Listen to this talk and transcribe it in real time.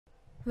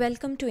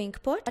Welcome to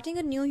Inkpot. Starting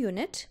a new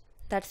unit,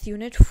 that's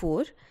unit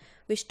 4,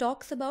 which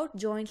talks about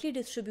jointly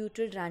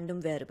distributed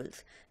random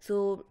variables.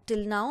 So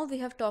till now we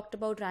have talked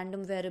about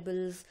random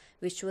variables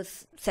which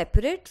was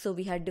separate. So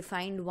we had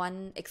defined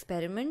one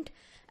experiment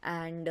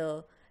and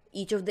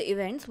each of the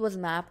events was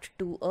mapped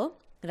to a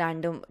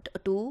random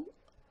to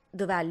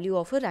the value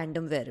of a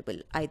random variable,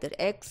 either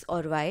x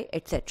or y,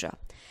 etc.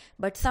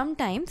 But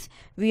sometimes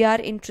we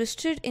are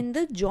interested in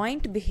the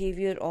joint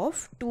behavior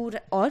of two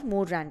or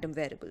more random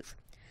variables.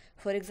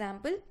 For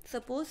example,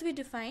 suppose we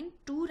define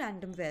two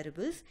random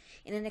variables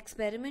in an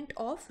experiment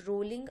of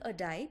rolling a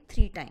die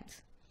 3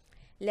 times.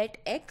 Let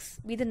x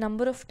be the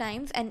number of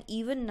times an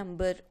even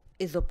number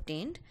is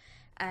obtained,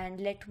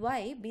 and let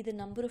y be the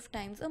number of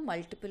times a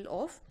multiple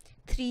of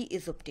 3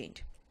 is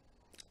obtained.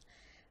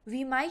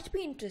 We might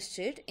be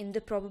interested in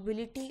the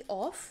probability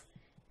of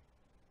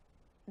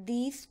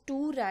these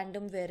two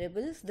random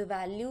variables, the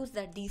values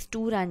that these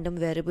two random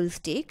variables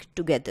take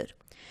together.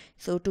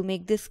 So to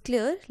make this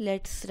clear,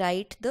 let's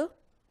write the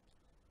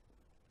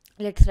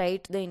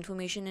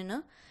information in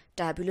a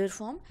tabular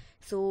form.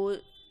 So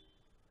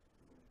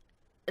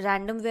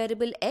random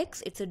variable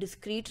x, it's a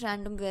discrete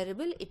random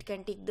variable. It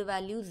can take the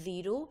value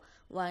 0,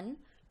 1,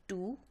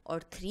 2 or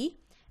 3,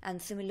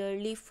 and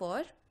similarly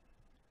for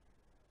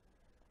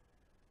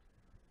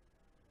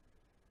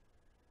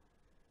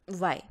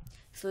y.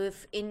 So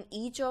if in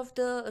each of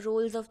the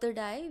rolls of the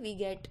die we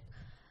get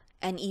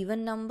an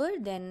even number,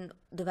 then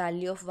the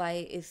value of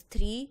y is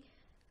 3,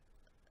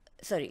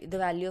 the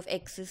value of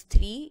x is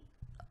 3.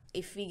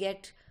 If we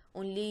get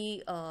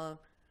only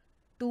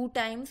 2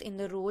 times in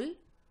the roll,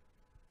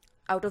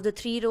 out of the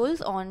 3 rolls,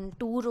 on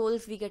 2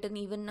 rolls we get an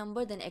even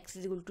number, then x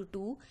is equal to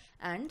 2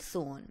 and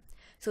so on.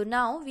 So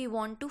now we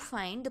want to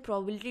find the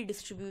probability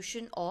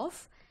distribution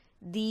of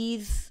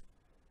these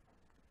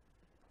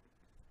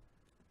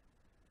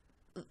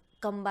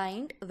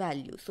combined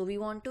values. So we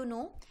want to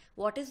know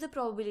what is the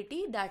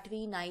probability that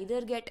we neither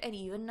get an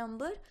even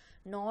number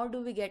nor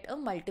do we get a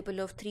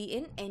multiple of 3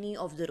 in any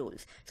of the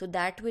rolls. So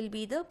that will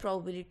be the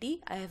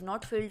probability. I have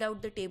not filled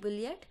out the table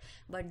yet,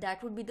 but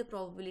that would be the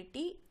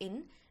probability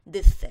in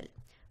this cell.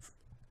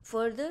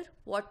 Further,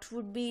 what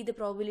would be the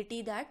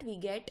probability that we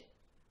get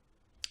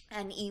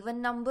an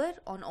even number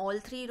on all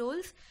 3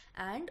 rolls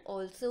and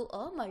also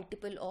a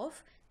multiple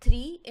of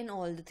 3 in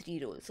all the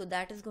 3 rolls? So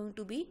that is going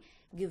to be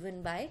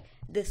given by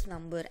this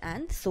number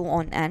and so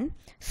on and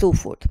so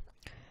forth.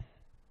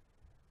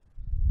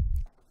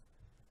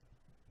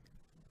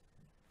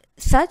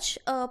 Such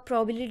a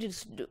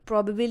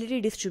probability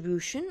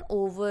distribution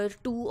over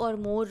 2 or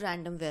more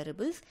random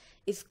variables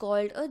is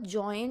called a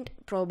joint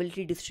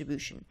probability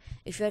distribution.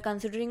 If you are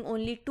considering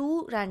only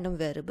 2 random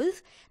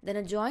variables, then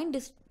a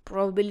joint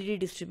probability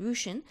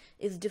distribution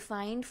is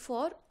defined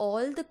for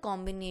all the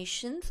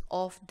combinations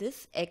of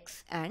this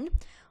x and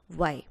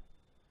y.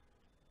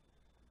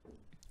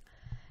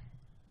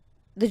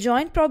 The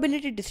joint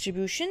probability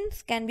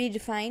distributions can be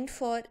defined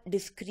for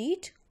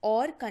discrete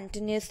or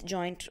continuous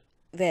joint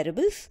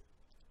variables.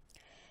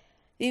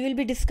 We will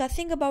be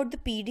discussing about the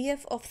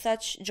PDF of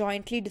such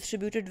jointly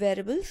distributed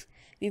variables.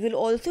 We will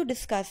also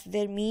discuss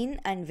their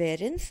mean and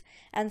variance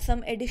and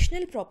some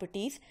additional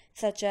properties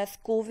such as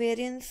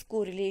covariance,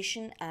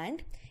 correlation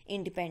and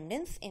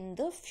independence in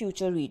the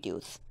future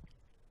videos.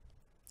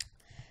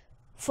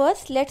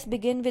 First, let's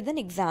begin with an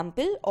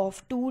example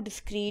of two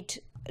discrete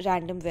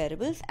random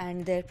variables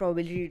and their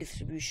probability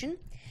distribution.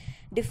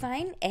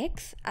 Define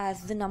x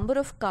as the number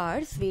of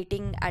cars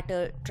waiting at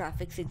a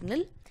traffic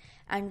signal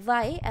and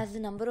y as the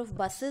number of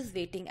buses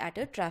waiting at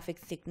a traffic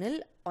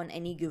signal on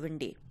any given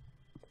day.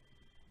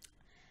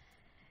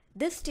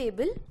 This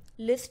table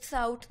lists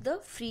out the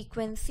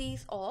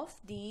frequencies of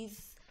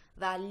these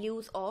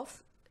values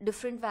of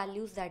different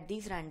values that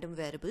these random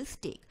variables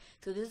take.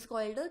 So this is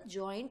called a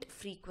joint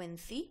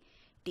frequency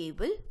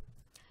table.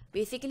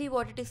 Basically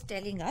what it is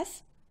telling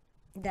us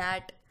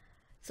that,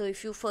 so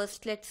if you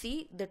first, let's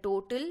see, the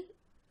total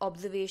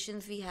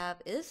observations we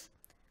have is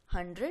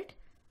 100.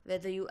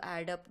 Whether you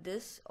add up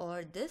this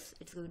or this,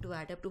 it's going to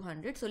add up to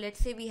 100. So let's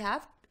say we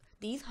have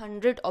these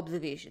 100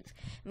 observations.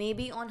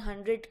 Maybe on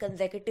 100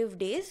 consecutive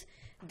days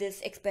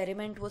this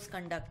experiment was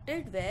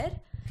conducted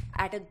where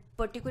at a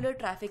particular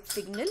traffic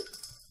signal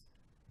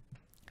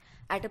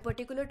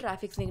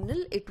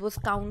it was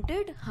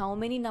counted how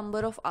many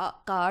number of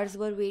cars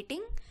were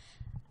waiting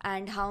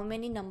and how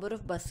many number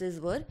of buses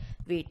were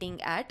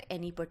waiting at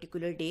any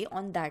particular day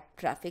on that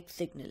traffic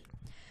signal.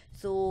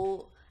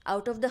 So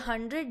out of the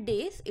 100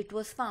 days, it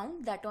was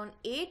found that on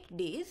 8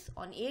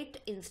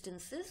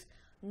 instances,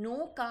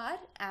 no bus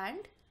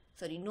and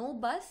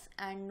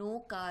no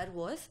car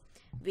was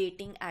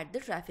waiting at the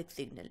traffic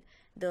signal.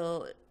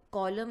 The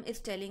column is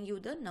telling you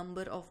the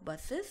number of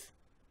buses.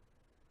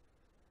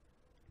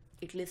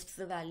 It lists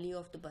the value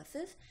of the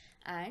buses,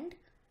 and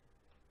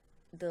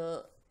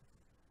the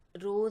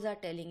rows are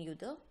telling you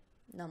the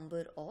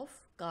number of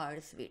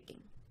cars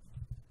waiting.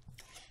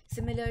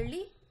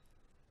 Similarly,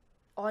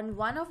 on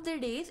one of the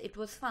days it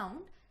was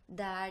found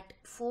that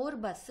 4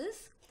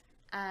 buses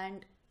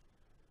and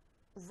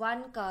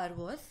one car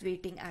was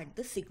waiting at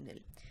the signal.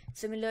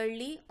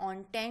 Similarly,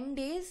 on 10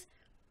 days,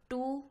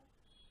 2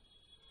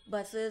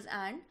 buses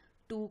and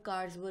 2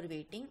 cars were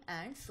waiting,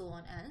 and so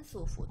on and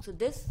so forth. So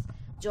this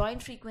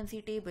joint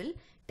frequency table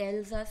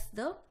tells us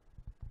the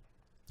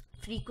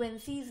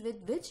frequencies with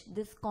which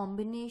this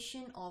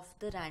combination of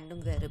the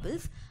random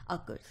variables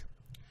occurs.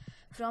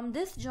 From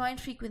this joint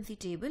frequency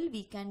table,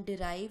 we can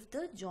derive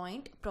the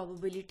joint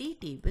probability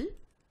table,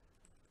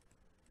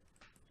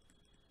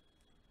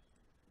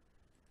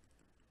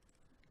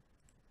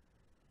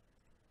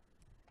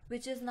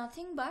 which is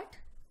nothing but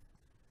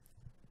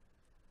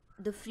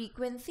the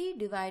frequency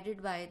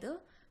divided by the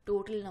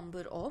total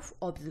number of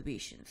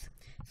observations.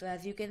 So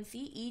as you can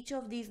see, each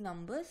of these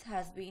numbers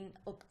has been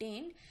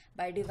obtained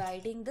by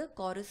dividing the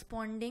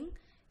corresponding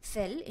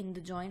cell in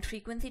the joint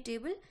frequency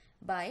table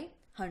by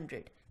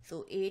 100.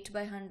 So 8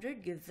 by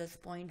 100 gives us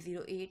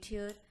 0.08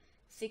 here,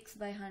 6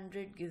 by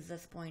 100 gives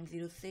us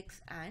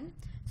 0.06, and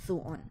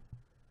so on.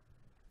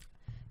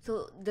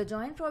 So the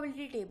joint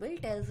probability table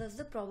tells us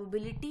the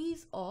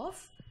probabilities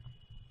of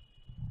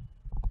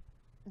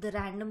the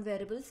random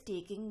variables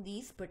taking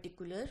these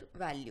particular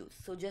values.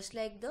 So just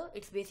like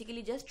it's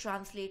basically just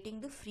translating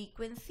the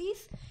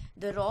frequencies,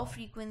 the raw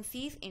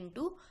frequencies,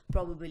 into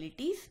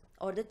probabilities,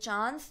 or the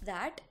chance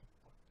that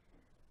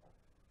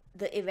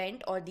the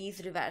event or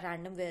these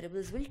random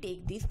variables will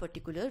take these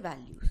particular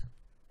values.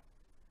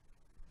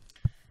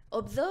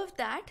 Observe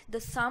that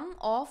the sum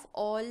of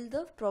all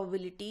the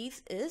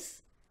probabilities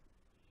is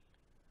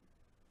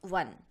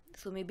 1.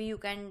 So maybe you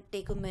can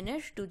take a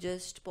minute to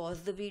just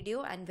pause the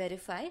video and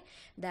verify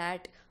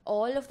that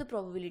all of the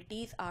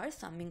probabilities are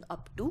summing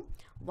up to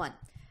 1.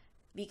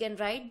 We can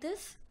write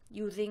this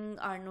using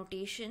our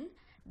notation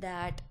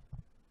that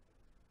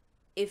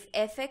if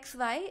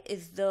fxy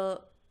is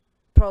the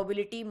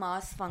probability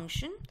mass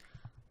function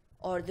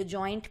or the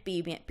joint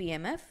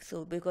PMF,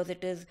 so because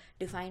it is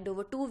defined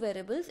over 2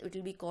 variables, it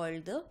will be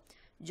called the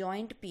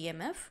joint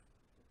PMF,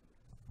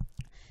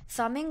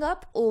 summing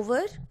up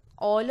over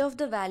all of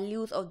the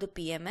values of the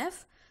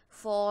PMF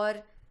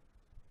for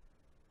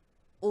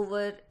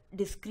over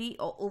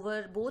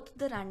both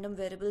the random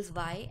variables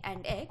y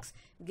and x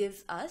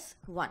gives us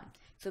 1.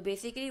 So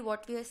basically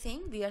what we are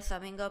saying, we are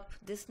summing up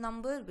this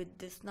number with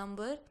this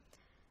number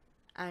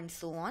and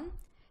so on.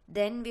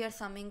 Then we are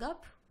summing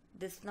up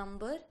this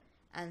number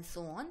and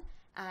so on,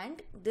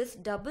 and this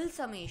double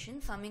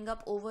summation, summing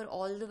up over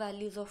all the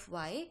values of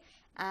y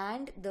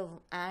and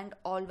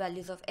all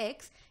values of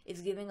x,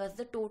 is giving us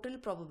the total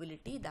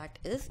probability that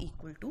is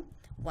equal to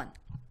 1.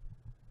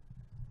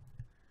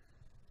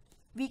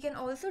 We can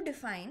also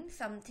define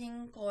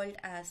something called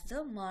as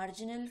the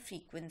marginal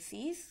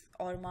frequencies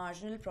or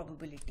marginal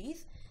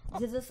probabilities.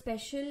 This is a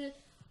special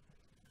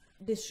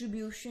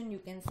distribution, you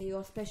can say,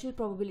 or special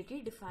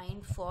probability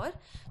defined for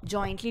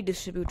jointly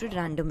distributed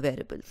random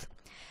variables.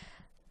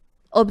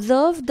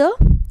 Observe the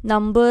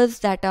numbers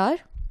that are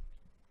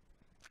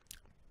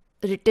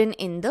written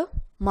in the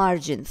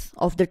margins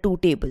of the two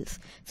tables.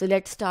 So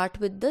let's start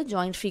with the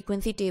joint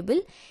frequency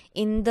table.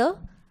 In the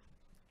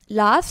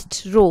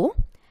last row,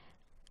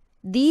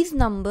 these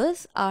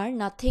numbers are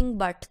nothing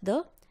but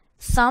the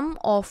sum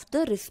of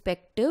the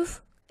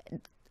respective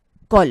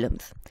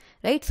columns,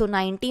 right? So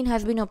 19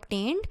 has been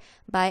obtained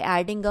by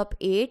adding up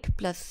 8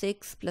 plus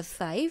 6 plus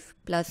 5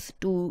 plus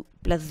 2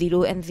 plus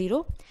 0 and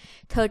 0.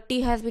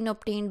 30 has been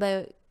obtained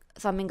by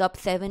summing up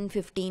 7,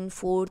 15,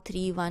 4,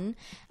 3, 1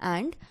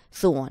 and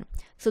so on.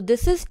 So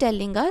this is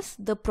telling us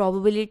the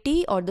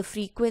probability or the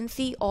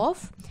frequency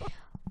of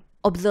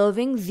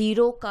observing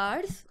 0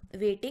 cars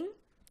waiting.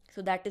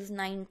 So that is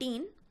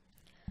 19.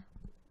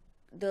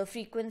 The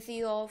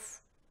frequency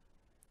of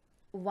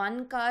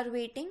 1 car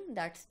waiting,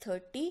 that's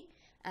 30,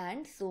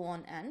 and so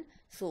on and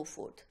so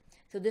forth.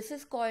 So this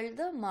is called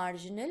the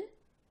marginal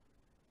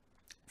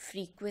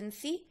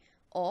frequency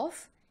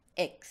of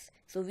x.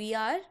 So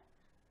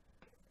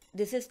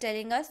this is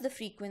telling us the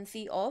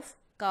frequency of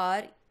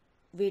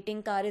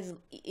waiting car is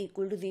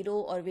equal to 0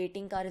 or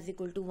waiting car is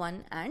equal to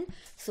 1 and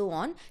so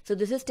on. So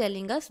this is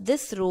telling us,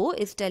 this row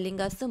is telling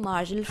us the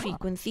marginal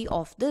frequency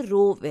of the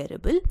row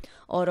variable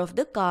or of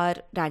the car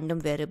random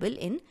variable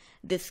in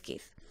this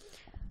case.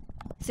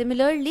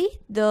 Similarly,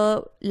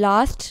 the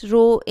last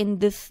row in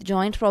this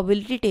joint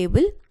probability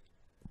table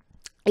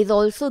is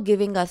also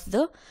giving us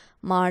the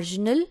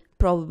marginal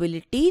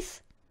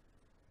probabilities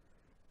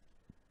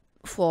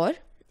for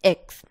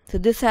x. So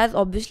this has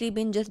obviously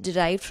been just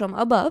derived from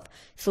above.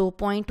 So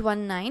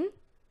 0.19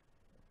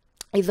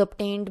 is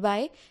obtained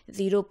by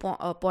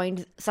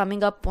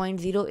summing up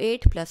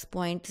 0.08 plus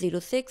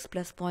 0.06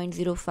 plus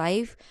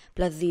 0.05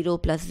 plus 0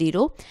 plus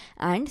 0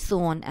 and so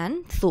on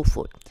and so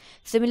forth.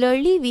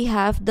 Similarly, we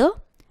have the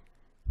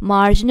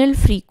marginal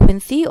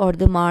frequency or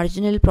the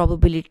marginal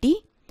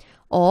probability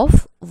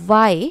of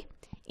y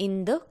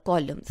in the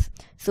columns.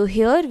 So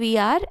here we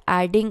are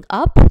adding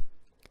up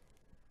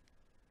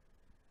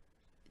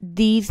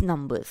these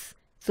numbers.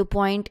 So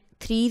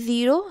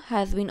 0.30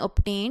 has been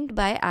obtained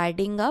by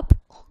adding up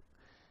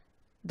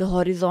the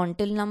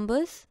horizontal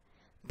numbers.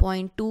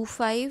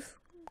 0.25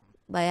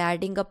 by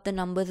adding up the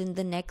numbers in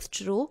the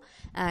next row,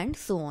 and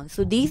so on.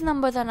 So these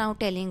numbers are now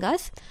telling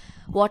us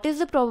what is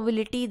the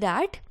probability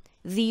that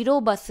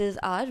 0 buses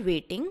are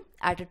waiting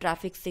at a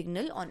traffic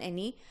signal on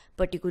any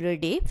particular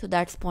day. So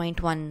that's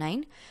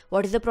 0.19.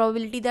 What is the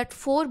probability that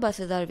 4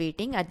 buses are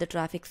waiting at the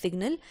traffic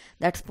signal?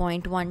 That's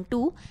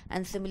 0.12.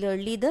 And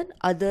similarly, the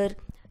other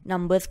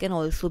numbers can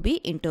also be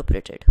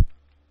interpreted.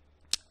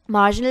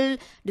 Marginal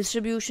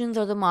distributions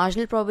or the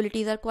marginal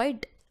probabilities are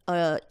quite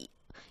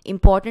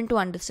important to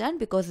understand,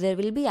 because there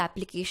will be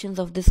applications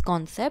of this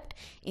concept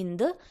in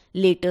the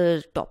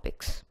later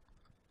topics.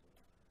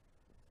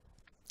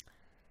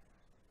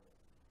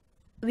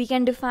 We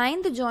can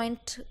define the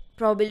joint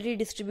probability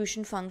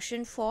distribution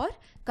function for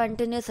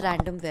continuous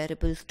random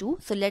variables too.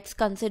 So let's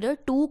consider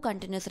two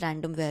continuous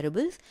random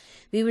variables.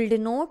 We will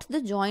denote the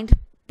joint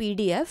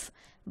PDF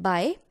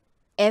by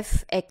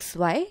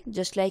fxy,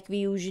 just like we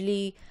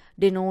usually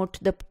denote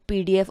the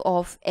PDF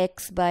of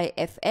x by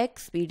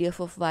fx, PDF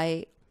of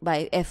y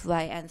by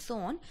fy, and so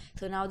on.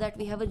 So now that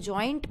we have a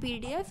joint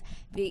PDF,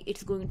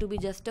 it's going to be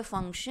just a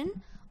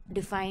function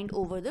defined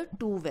over the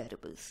two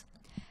variables.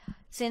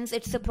 Since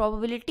it's a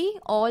probability,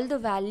 all the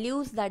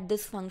values that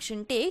this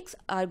function takes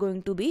are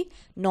going to be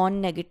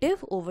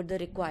non-negative over the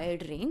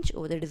required range,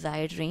 over the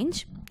desired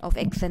range of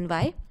x and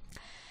y.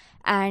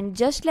 And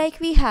just like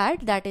we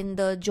had that in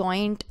the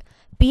joint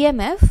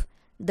PMF,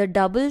 the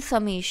double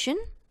summation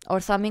or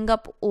summing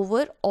up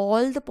over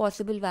all the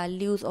possible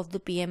values of the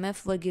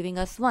PMF were giving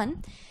us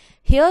 1.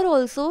 Here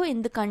also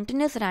in the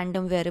continuous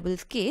random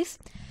variables case,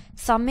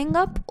 summing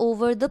up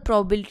over the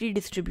probability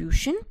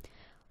distribution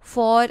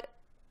for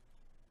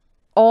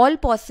all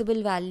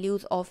possible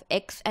values of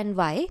x and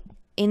y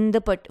in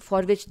the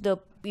for which the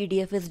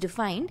PDF is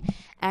defined,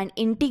 and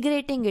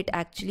integrating it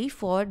actually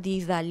for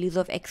these values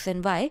of x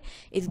and y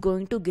is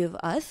going to give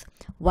us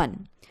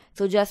 1.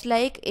 So just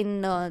like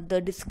in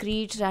the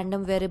discrete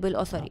random variable,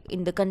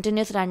 in the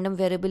continuous random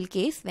variable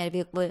case where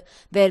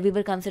we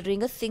were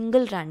considering a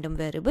single random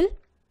variable,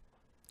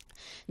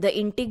 the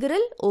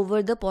integral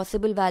over the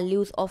possible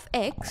values of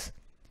x,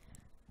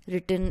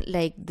 written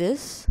like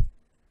this,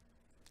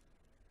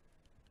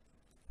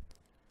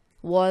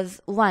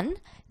 was 1.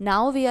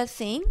 Now we are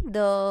saying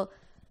the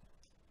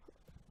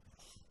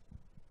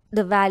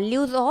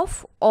values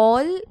of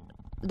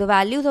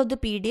the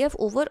PDF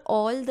over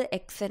all the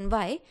x and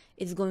y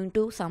is going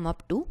to sum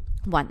up to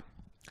 1.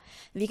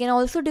 We can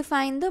also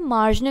define the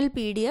marginal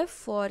PDF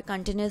for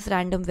continuous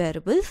random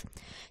variables.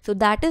 So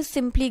that is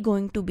simply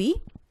going to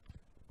be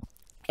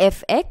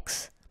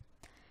fx.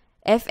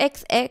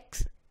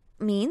 fxx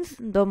means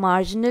the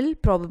marginal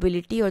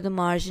probability or the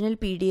marginal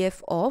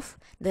PDF of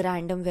the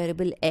random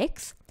variable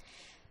x.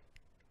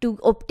 To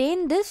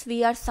obtain this,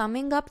 we are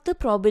summing up the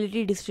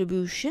probability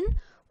distribution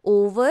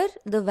over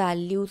the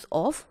values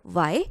of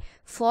y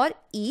for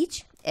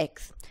each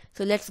x.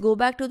 So let's go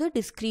back to the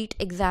discrete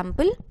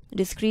example,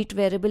 discrete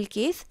variable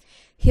case.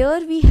 Here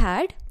we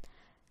had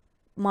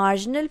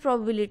marginal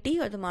probability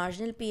or the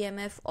marginal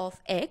PMF of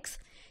x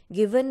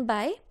given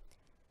by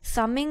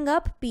summing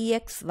up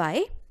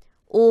pxy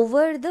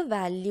over the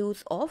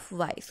values of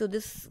y. So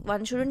this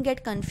one shouldn't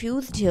get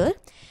confused here.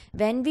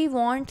 When we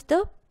want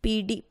the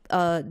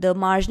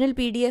marginal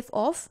PDF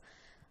of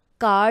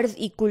cars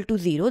equal to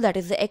 0, that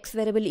is the x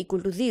variable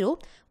equal to 0,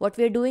 what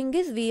we are doing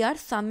is we are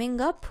summing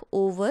up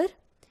over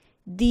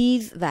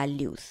these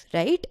values,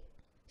 right?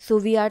 So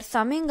we are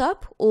summing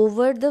up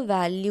over the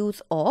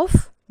values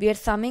of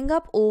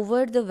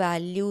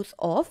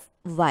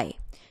y.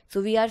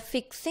 So we are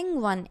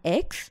fixing one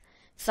x,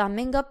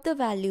 summing up the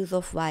values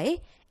of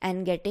y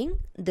and getting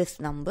this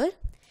number.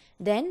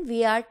 Then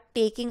we are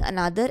taking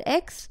another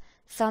x,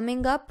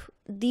 summing up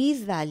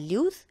these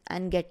values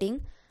and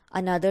getting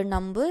another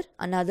number,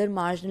 another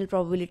marginal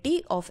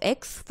probability of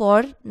x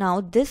for now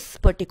this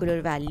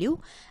particular value,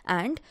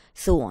 and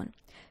so on.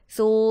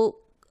 So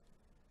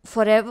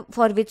for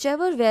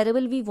whichever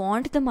variable we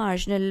want the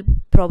marginal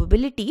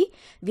probability,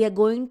 we are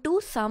going to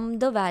sum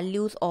the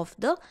values of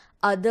the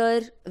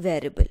other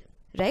variable,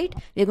 right?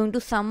 We are going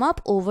to sum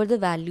up over the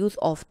values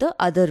of the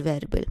other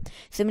variable.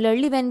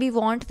 Similarly, when we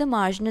want the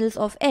marginals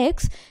of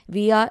x,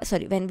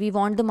 when we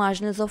want the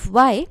marginals of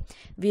y,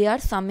 we are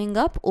summing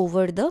up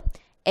over the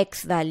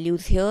x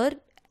values here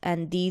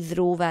and these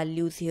row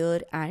values here,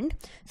 and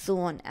so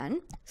on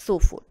and so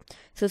forth.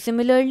 So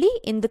similarly,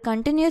 in the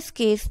continuous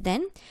case,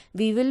 then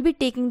we will be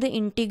taking the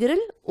integral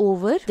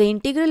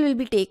will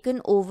be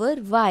taken over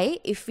y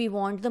if we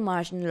want the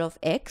marginal of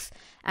x,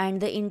 and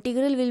the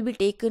integral will be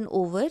taken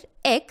over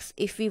x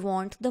if we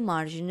want the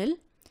marginal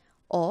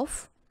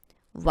of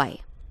y.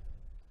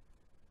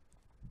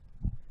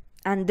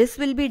 And this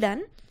will be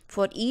done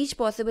for each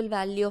possible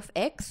value of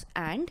x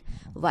and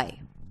y.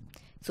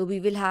 So we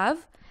will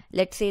have,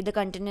 let's say the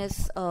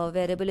continuous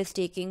variable is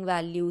taking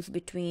values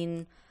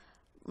between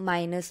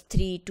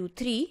 -3 to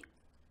 3,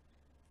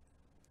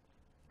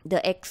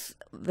 the x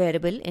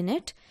variable in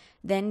it.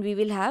 Then we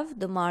will have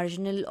the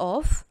marginal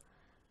of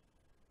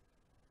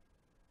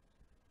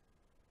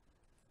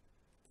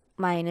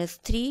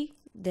 -3,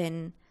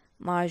 then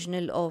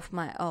marginal of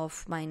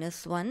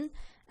minus 1,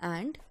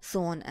 and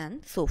so on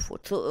and so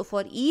forth. So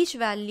for each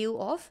value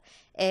of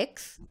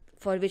x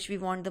for which we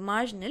want the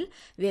marginal,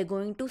 we are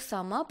going to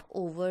sum up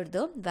over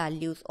the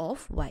values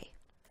of y.